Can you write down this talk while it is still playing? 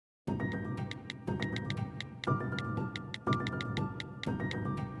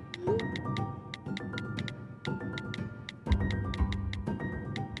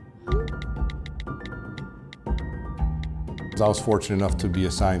I was fortunate enough to be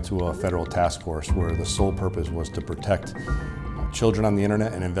assigned to a federal task force where the sole purpose was to protect children on the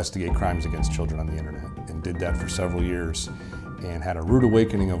internet and investigate crimes against children on the internet, and did that for several years and had a rude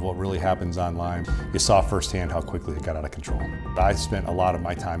awakening of what really happens online. You saw firsthand how quickly it got out of control. I spent a lot of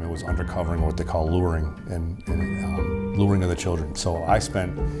my time, it was undercovering what they call luring and luring of the children. So I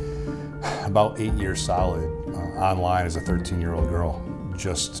spent about 8 years solid online as a 13-year-old girl,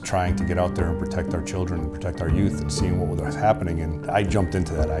 just trying to get out there and protect our children and protect our youth and seeing what was happening. And I jumped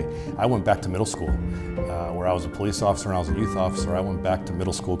into that. I went back to middle school where I was a police officer and I was a youth officer. I went back to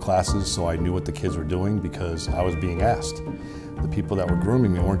middle school classes so I knew what the kids were doing because I was being asked. The people that were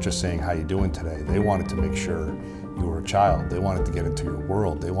grooming me weren't just saying, how you doing today? They wanted to make sure you were a child. They wanted to get into your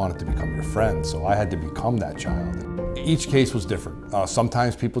world. They wanted to become your friend. So I had to become that child. Each case was different.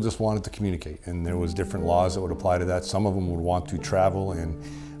 Sometimes people just wanted to communicate, and there was different laws that would apply to that. Some of them would want to travel and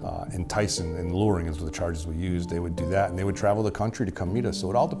entice and luring is the charges we used. They would do that, and they would travel the country to come meet us. So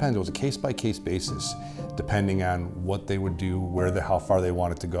it all depends. It was a case-by-case basis, depending on what they would do, how far they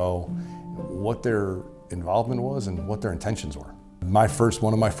wanted to go, what their involvement was, and what their intentions were.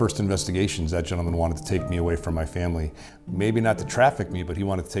 One of my first investigations, that gentleman wanted to take me away from my family. Maybe not to traffic me, but he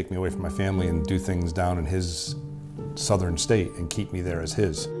wanted to take me away from my family and do things down in his southern state and keep me there as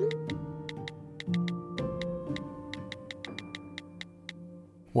his.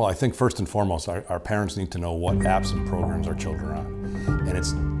 Well, I think first and foremost, our parents need to know what apps and programs our children are on.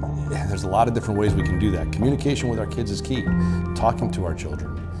 And there's a lot of different ways we can do that. Communication with our kids is key. Talking to our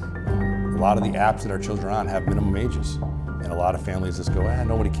children. A lot of the apps that our children are on have minimum ages. And a lot of families just go,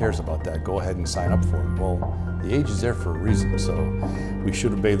 nobody cares about that. Go ahead and sign up for it. Well, the age is there for a reason, so we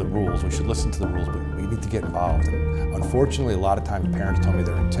should obey the rules. We should listen to the rules, but we need to get involved. And unfortunately, a lot of times parents tell me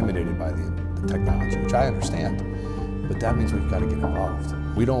they're intimidated by the technology, which I understand, but that means we've got to get involved.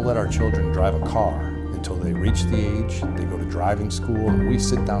 We don't let our children drive a car until they reach the age, they go to driving school, and we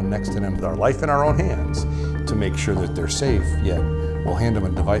sit down next to them with our life in our own hands to make sure that they're safe, yet we'll hand them a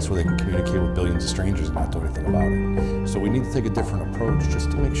device where they can communicate with billions of strangers and not do anything about it. So we need to take a different approach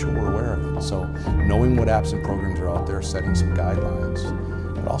just to make sure we're aware of it. So knowing what apps and programs are out there, setting some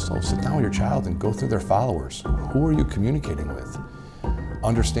guidelines, but also sit down with your child and go through their followers. Who are you communicating with?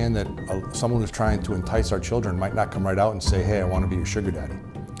 Understand that someone who's trying to entice our children might not come right out and say, hey, I want to be your sugar daddy.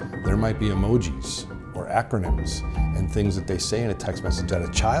 There might be emojis or acronyms and things that they say in a text message that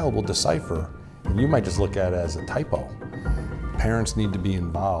a child will decipher, and you might just look at it as a typo. Parents need to be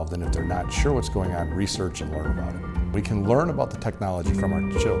involved, and if they're not sure what's going on, research and learn about it. We can learn about the technology from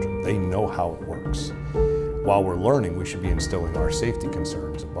our children. They know how it works. While we're learning, we should be instilling our safety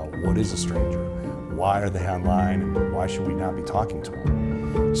concerns about what is a stranger, why are they online, and why should we not be talking to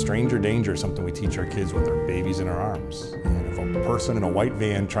them. Stranger danger is something we teach our kids when they're babies in our arms. And if a person in a white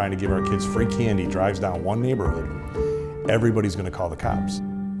van trying to give our kids free candy drives down one neighborhood, everybody's going to call the cops.